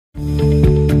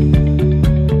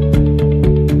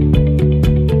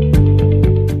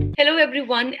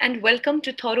everyone, and welcome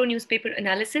to Thorough Newspaper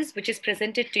Analysis, which is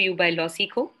presented to you by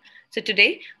LawSeco. So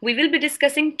today, we will be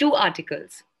discussing two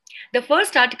articles. The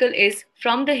first article is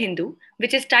from The Hindu,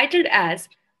 which is titled as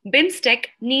BIMSTEC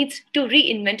Needs to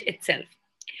Reinvent Itself.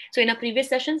 So in our previous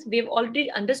sessions, we have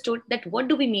already understood that what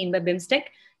do we mean by BIMSTEC.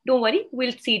 Don't worry,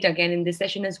 we'll see it again in this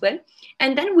session as well.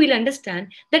 And then we'll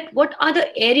understand that what are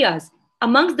the areas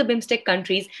amongst the BIMSTEC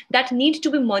countries that need to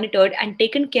be monitored and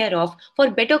taken care of for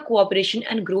better cooperation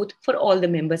and growth for all the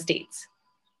member states.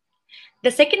 The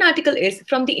second article is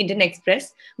from the Indian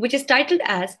Express, which is titled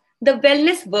as The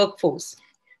Wellness Workforce.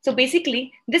 So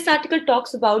basically, this article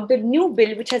talks about the new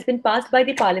bill which has been passed by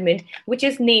the Parliament, which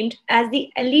is named as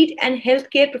the Elite and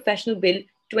Healthcare Professional Bill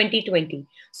 2020.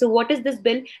 So what is this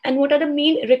bill and what are the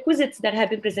main requisites that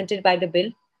have been presented by the bill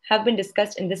have been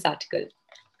discussed in this article.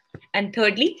 And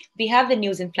thirdly, we have the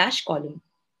News in Flash column.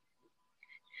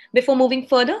 Before moving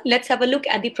further, let's have a look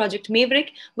at the Project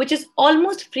Maverick, which is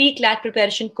almost free CLAT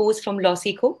preparation course from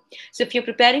LawSeco. So if you're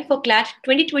preparing for CLAT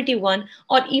 2021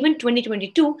 or even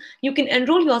 2022, you can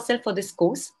enroll yourself for this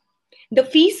course. The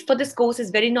fees for this course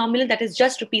is very nominal, that is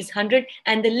just ₹100,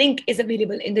 and the link is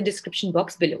available in the description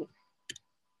box below.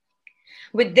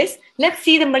 With this, let's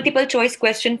see the multiple choice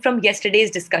question from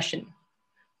yesterday's discussion.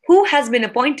 Who has been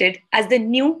appointed as the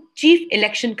new Chief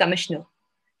Election Commissioner?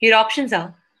 Your options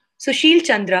are Sushil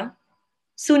Chandra,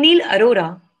 Sunil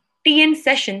Arora, T.N.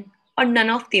 Session, or none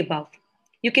of the above.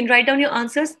 You can write down your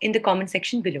answers in the comment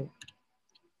section below.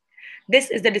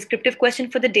 This is the descriptive question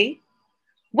for the day.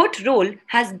 What role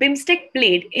has BIMSTEC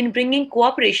played in bringing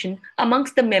cooperation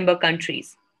amongst the member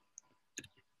countries?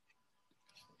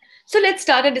 So let's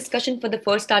start a discussion for the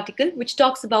first article, which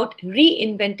talks about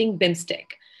reinventing BIMSTEC.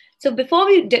 So before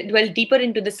we dwell deeper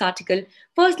into this article,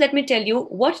 first let me tell you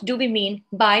what do we mean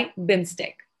by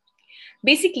BIMSTEC.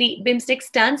 Basically, BIMSTEC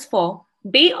stands for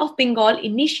Bay of Bengal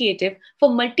Initiative for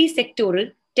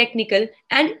Multi-Sectoral, Technical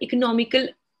and Economical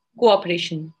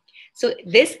Cooperation. So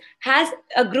this has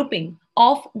a grouping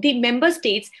of the member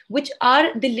states which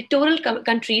are the littoral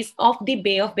countries of the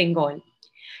Bay of Bengal.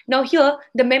 Now here,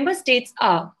 the member states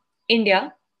are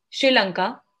India, Sri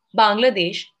Lanka,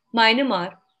 Bangladesh,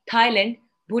 Myanmar, Thailand,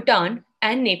 Bhutan,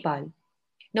 and Nepal.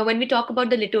 Now, when we talk about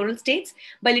the littoral states,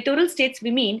 by littoral states,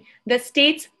 we mean the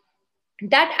states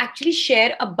that actually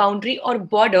share a boundary or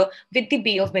border with the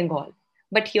Bay of Bengal.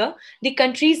 But here, the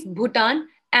countries Bhutan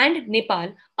and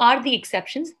Nepal are the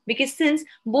exceptions because since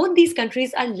both these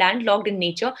countries are landlocked in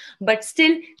nature, but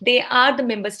still they are the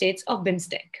member states of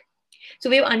BIMSTEC. So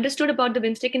we have understood about the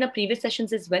BIMSTEC in our previous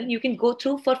sessions as well. You can go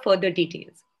through for further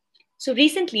details. So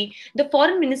recently, the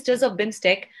foreign ministers of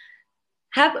BIMSTEC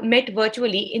have met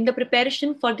virtually in the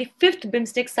preparation for the 5th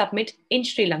BIMSTEC summit in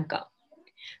Sri Lanka.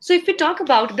 So if we talk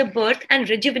about the birth and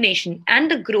rejuvenation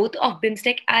and the growth of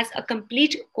BIMSTEC as a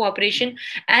complete cooperation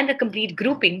and a complete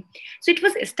grouping, so it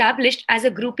was established as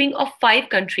a grouping of 5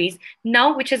 countries,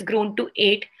 now which has grown to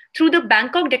 8 through the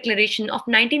Bangkok Declaration of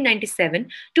 1997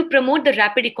 to promote the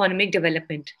rapid economic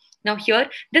development. Now here,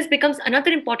 this becomes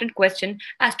another important question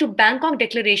as to Bangkok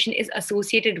Declaration is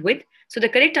associated with, so the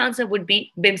correct answer would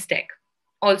be BIMSTEC.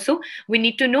 Also, we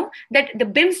need to know that the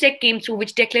BIMSTEC came through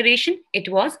which declaration? It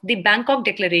was the Bangkok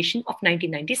Declaration of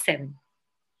 1997.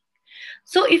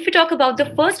 So if we talk about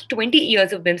the first 20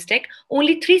 years of BIMSTEC,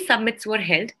 only 3 summits were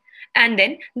held. And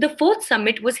then the 4th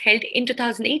summit was held in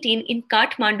 2018 in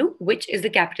Kathmandu, which is the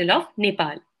capital of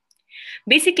Nepal.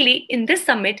 Basically, in this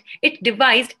summit, it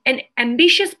devised an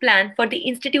ambitious plan for the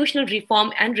institutional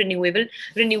reform and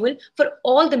renewal for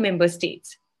all the member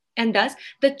states. And thus,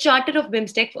 the Charter of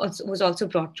BIMSTEC was also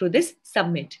brought through this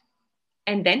summit.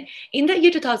 And then, in the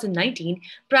year 2019,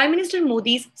 Prime Minister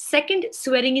Modi's second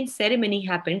swearing-in ceremony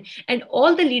happened, and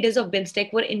all the leaders of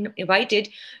BIMSTEC were invited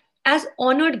as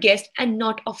honored guests and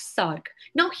not of SAARC.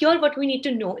 Now here what we need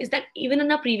to know is that even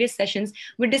in our previous sessions,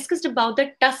 we discussed about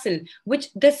the tussle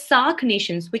which the SAARC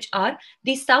nations, which are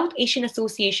the South Asian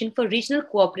Association for Regional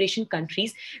Cooperation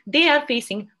countries, they are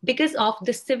facing because of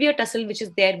the severe tussle which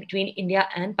is there between India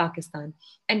and Pakistan.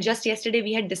 And just yesterday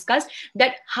we had discussed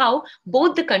that how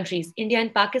both the countries, India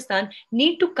and Pakistan,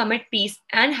 need to come at peace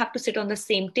and have to sit on the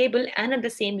same table and at the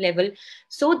same level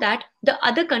so that the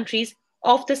other countries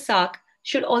of the SAARC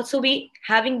should also be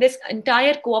having this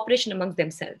entire cooperation amongst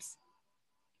themselves.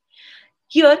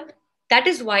 Here, that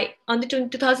is why on the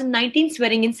 2019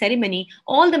 swearing-in ceremony,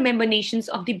 all the member nations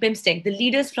of the BIMSTEC, the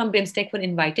leaders from BIMSTEC were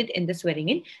invited in the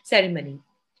swearing-in ceremony.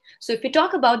 So if we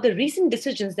talk about the recent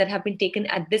decisions that have been taken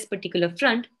at this particular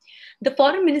front, The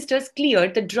foreign ministers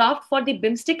cleared the draft for the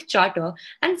BIMSTEC Charter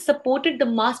and supported the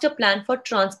master plan for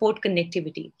transport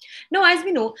connectivity. Now, as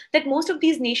we know that most of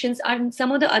these nations are in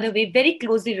some or the other way very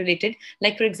closely related,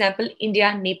 like for example,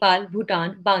 India, Nepal,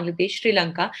 Bhutan, Bangladesh, Sri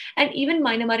Lanka, and even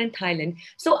Myanmar and Thailand.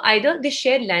 So either they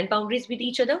share land boundaries with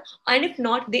each other, and if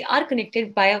not, they are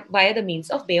connected via the means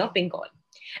of Bay of Bengal.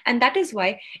 And that is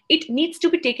why it needs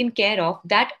to be taken care of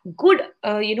that good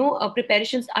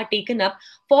preparations are taken up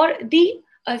for the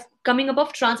coming up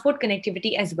of transport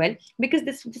connectivity as well, because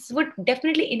this would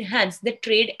definitely enhance the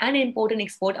trade and import and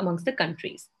export amongst the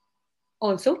countries.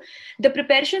 Also, the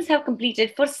preparations have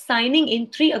completed for signing in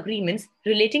three agreements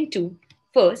relating to: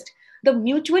 first, the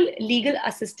mutual legal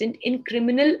assistance in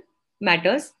criminal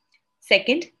matters;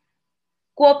 second,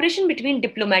 cooperation between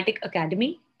diplomatic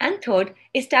academy; and third,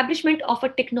 establishment of a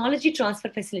technology transfer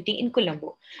facility in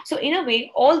Colombo. So in a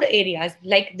way, all the areas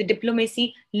like the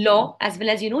diplomacy, law, as well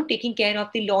as taking care of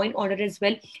the law and order as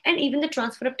well, and even the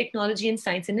transfer of technology and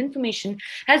science and information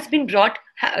has been brought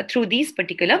through these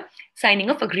particular signing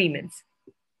of agreements.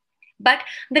 But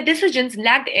the decisions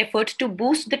lacked effort to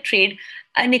boost the trade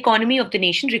and economy of the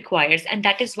nation requires. And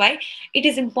that is why it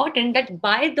is important that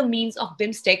by the means of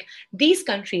BIMSTEC, these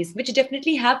countries, which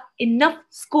definitely have enough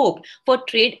scope for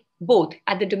trade both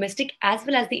at the domestic as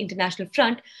well as the international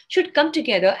front, should come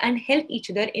together and help each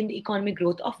other in the economic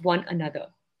growth of one another.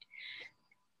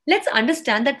 Let's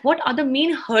understand that what are the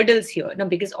main hurdles here. Now,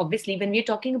 because obviously when we're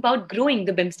talking about growing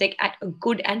the BIMSTEC at a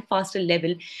good and faster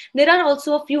level, there are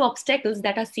also a few obstacles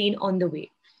that are seen on the way.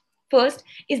 First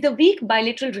is the weak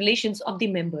bilateral relations of the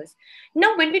members.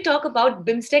 Now, when we talk about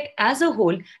BIMSTEC as a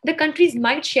whole, the countries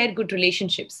might share good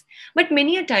relationships, but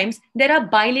many a times there are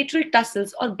bilateral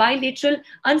tussles or bilateral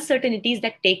uncertainties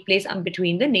that take place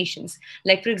between the nations.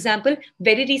 Like, for example,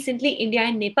 very recently, India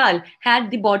and Nepal had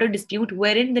the border dispute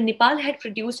wherein the Nepal had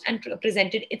produced and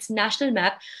presented its national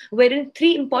map, wherein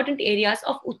three important areas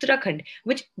of Uttarakhand,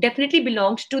 which definitely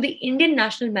belonged to the Indian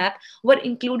national map, were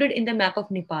included in the map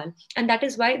of Nepal. And that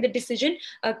is why the decision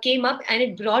came up and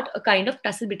it brought a kind of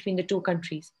tussle between the two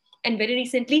countries. And very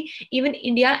recently, even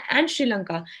India and Sri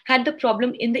Lanka had the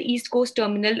problem in the East Coast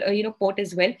terminal, port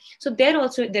as well. So there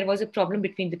also there was a problem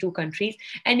between the two countries.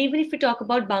 And even if we talk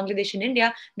about Bangladesh and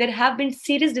India, there have been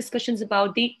serious discussions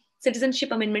about the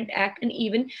Citizenship Amendment Act and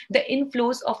even the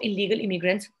inflows of illegal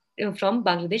immigrants from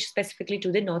Bangladesh, specifically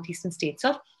to the northeastern states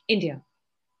of India.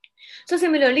 So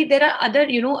similarly, there are other,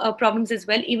 problems as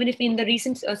well. Even if in the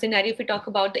recent scenario, if we talk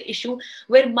about the issue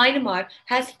where Myanmar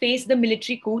has faced the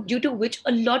military coup, due to which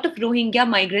a lot of Rohingya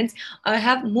migrants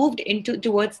have moved into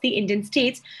towards the Indian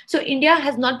states. So India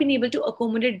has not been able to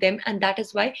accommodate them, and that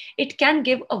is why it can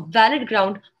give a valid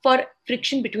ground for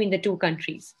friction between the two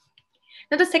countries.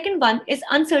 Now, the second one is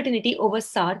uncertainty over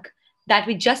SARC that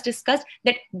we just discussed,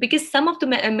 that because some of the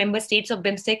member states of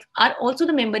BIMSTEC are also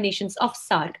the member nations of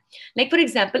SARC. Like, for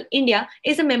example, India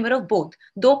is a member of both,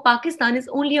 though Pakistan is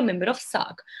only a member of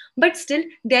SARC. But still,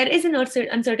 there is an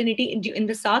uncertainty in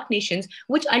the SARC nations,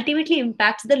 which ultimately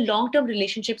impacts the long-term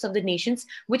relationships of the nations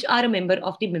which are a member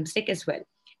of the BIMSTEC as well.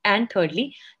 And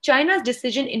thirdly, China's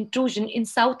decision intrusion in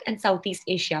South and Southeast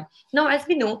Asia. Now, as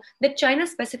we know, that China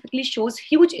specifically shows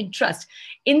huge interest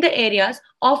in the areas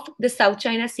of the South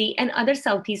China Sea and other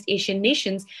Southeast Asian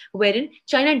nations, wherein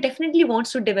China definitely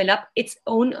wants to develop its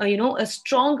own, a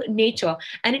strong nature,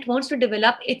 and it wants to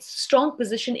develop its strong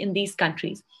position in these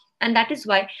countries. And that is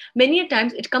why many a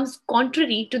times it comes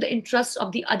contrary to the interests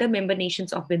of the other member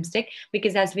nations of BIMSTEC,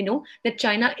 because as we know that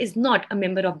China is not a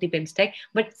member of the BIMSTEC,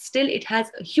 but still it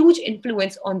has a huge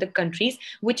influence on the countries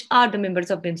which are the members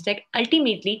of BIMSTEC,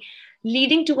 ultimately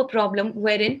leading to a problem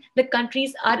wherein the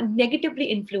countries are negatively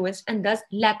influenced and thus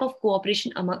lack of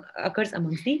cooperation occurs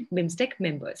amongst the BIMSTEC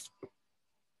members.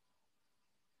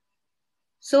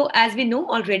 So as we know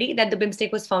already that the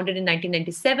BIMSTEC was founded in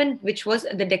 1997, which was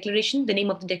the declaration, the name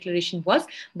of the declaration was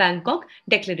Bangkok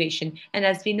Declaration. And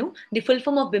as we know, the full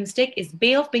form of BIMSTEC is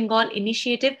Bay of Bengal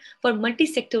Initiative for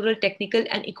Multi-Sectoral Technical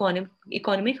and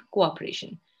Economic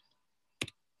Cooperation.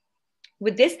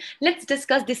 With this, let's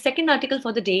discuss the second article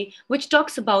for the day, which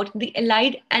talks about the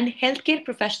Allied and Healthcare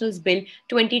Professionals Bill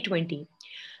 2020.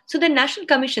 So the National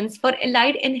Commissions for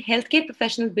Allied and Healthcare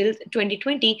Professionals Bill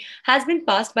 2020 has been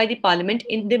passed by the Parliament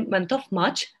in the month of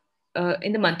March.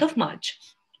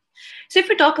 So if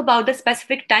we talk about the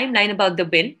specific timeline about the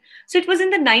bill, so it was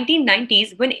in the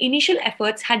 1990s when initial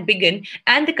efforts had begun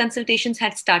and the consultations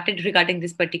had started regarding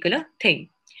this particular thing.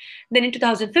 Then in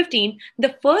 2015,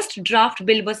 the first draft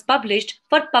bill was published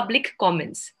for public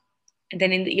comments.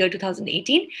 Then in the year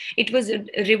 2018, it was a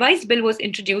revised bill was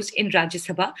introduced in Rajya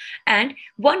Sabha, and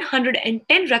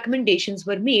 110 recommendations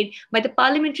were made by the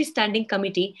Parliamentary Standing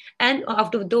Committee, and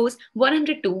out of those,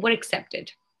 102 were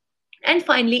accepted. And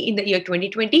finally, in the year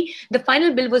 2020, the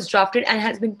final bill was drafted and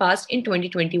has been passed in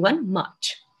 2021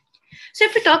 March. So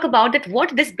if we talk about that,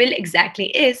 what this bill exactly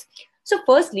is, so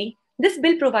firstly, this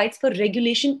bill provides for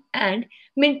regulation and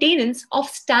maintenance of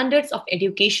standards of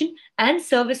education and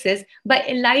services by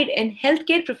allied and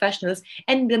healthcare professionals,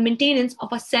 and the maintenance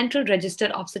of a central register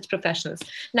of such professionals.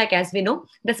 Like as we know,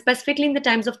 that specifically in the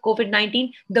times of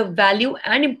COVID-19, the value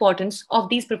and importance of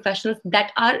these professionals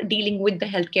that are dealing with the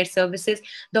healthcare services,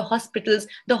 the hospitals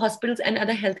and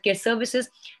other healthcare services,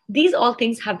 these all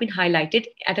things have been highlighted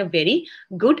at a very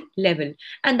good level.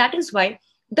 And that is why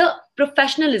the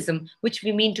professionalism, which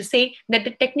we mean to say that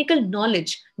the technical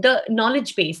knowledge, the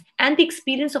knowledge base, and the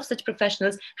experience of such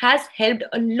professionals has helped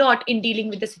a lot in dealing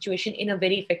with the situation in a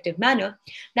very effective manner.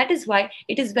 That is why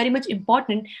it is very much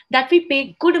important that we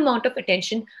pay good amount of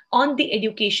attention on the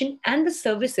education and the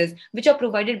services which are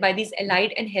provided by these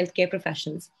allied and healthcare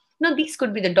professionals. Now, these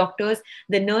could be the doctors,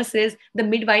 the nurses, the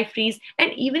midwiferys,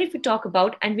 and even if we talk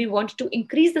about and we want to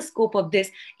increase the scope of this,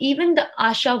 even the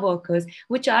ASHA workers,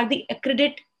 which are the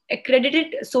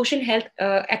accredited social health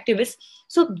activists.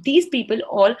 So these people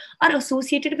all are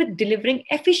associated with delivering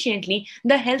efficiently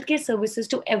the healthcare services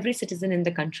to every citizen in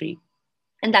the country.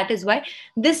 And that is why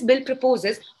this bill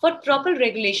proposes for proper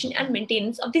regulation and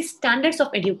maintenance of the standards of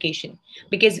education.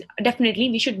 Because definitely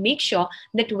we should make sure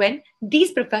that when these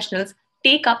professionals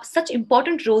take up such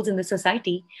important roles in the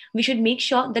society, we should make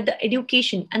sure that the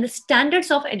education and the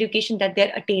standards of education that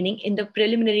they're attaining in the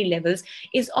preliminary levels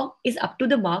is up to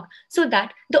the mark, so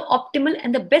that the optimal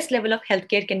and the best level of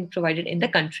healthcare can be provided in the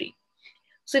country.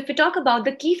 So if we talk about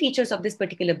the key features of this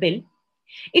particular bill,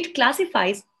 it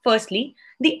classifies, firstly,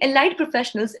 the allied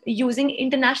professionals using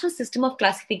international system of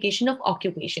classification of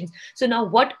occupations. So now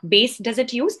what base does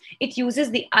it use? It uses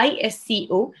the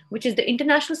ISCO, which is the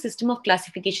International System of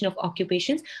Classification of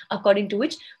Occupations, according to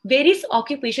which various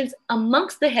occupations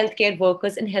amongst the healthcare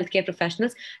workers and healthcare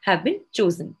professionals have been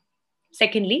chosen.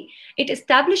 Secondly, it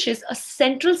establishes a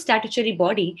central statutory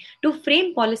body to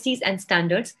frame policies and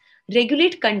standards,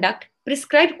 regulate conduct,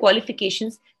 prescribe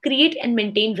qualifications, create and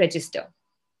maintain register.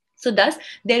 So thus,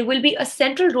 there will be a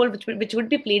central role which would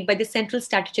be played by the central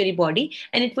statutory body,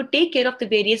 and it would take care of the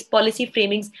various policy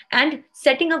framings and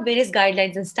setting up various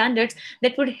guidelines and standards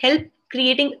that would help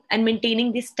creating and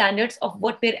maintaining the standards of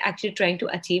what we're actually trying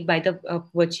to achieve by the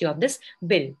virtue of this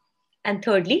bill. And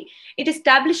thirdly, it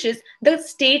establishes the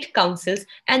state councils,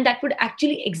 and that would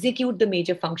actually execute the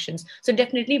major functions. So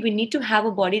definitely we need to have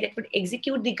a body that would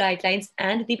execute the guidelines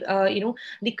and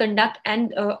the conduct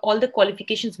and all the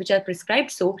qualifications which are prescribed.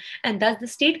 So, and thus the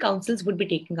state councils would be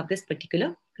taking up this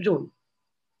particular role.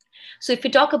 So if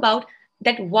we talk about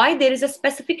that why there is a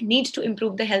specific need to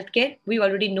improve the healthcare, we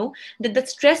already know that the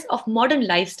stress of modern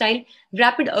lifestyle,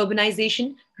 rapid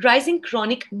urbanization, rising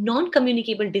chronic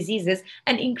non-communicable diseases,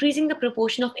 and increasing the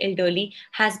proportion of elderly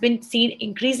has been seen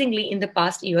increasingly in the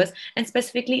past years, and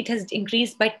specifically it has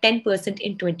increased by 10%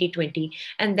 in 2020.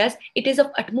 And thus it is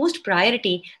of utmost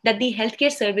priority that the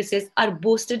healthcare services are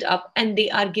boosted up and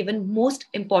they are given most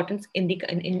importance in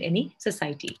any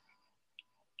society.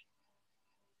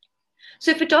 So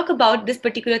if we talk about this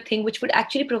particular thing, which would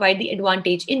actually provide the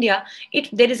advantage India,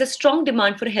 there is a strong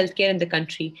demand for healthcare in the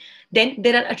country. Then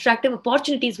there are attractive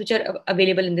opportunities which are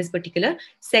available in this particular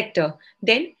sector.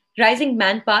 Then rising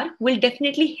manpower will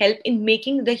definitely help in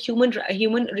making the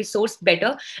human resource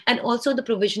better, and also the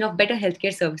provision of better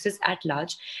healthcare services at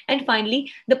large. And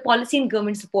finally, the policy and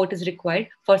government support is required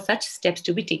for such steps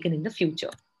to be taken in the future.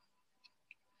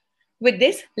 With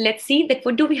this, let's see that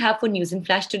what do we have for news in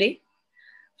flash today.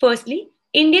 Firstly,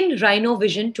 Indian Rhino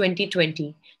Vision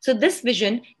 2020. So this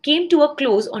vision came to a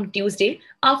close on Tuesday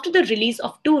after the release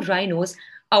of two rhinos,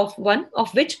 of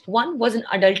which one was an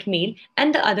adult male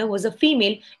and the other was a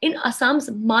female, in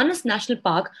Assam's Manas National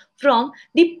Park from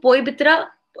the Poibitra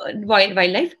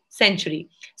Wildlife Sanctuary.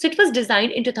 So it was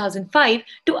designed in 2005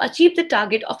 to achieve the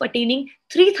target of attaining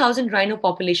 3,000 rhino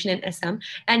population in Assam,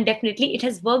 and definitely it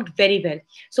has worked very well.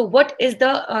 So what is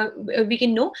we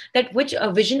can know that which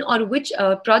vision or which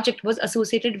project was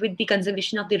associated with the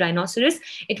conservation of the rhinoceros.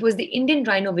 It was the Indian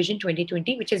Rhino Vision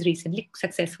 2020, which has recently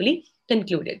successfully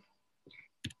concluded.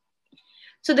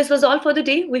 So this was all for the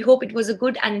day. We hope it was a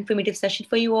good and informative session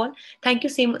for you all. Thank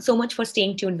you so much for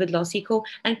staying tuned with LawSikho,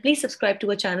 and please subscribe to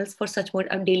our channels for such more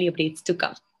daily updates to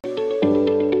come.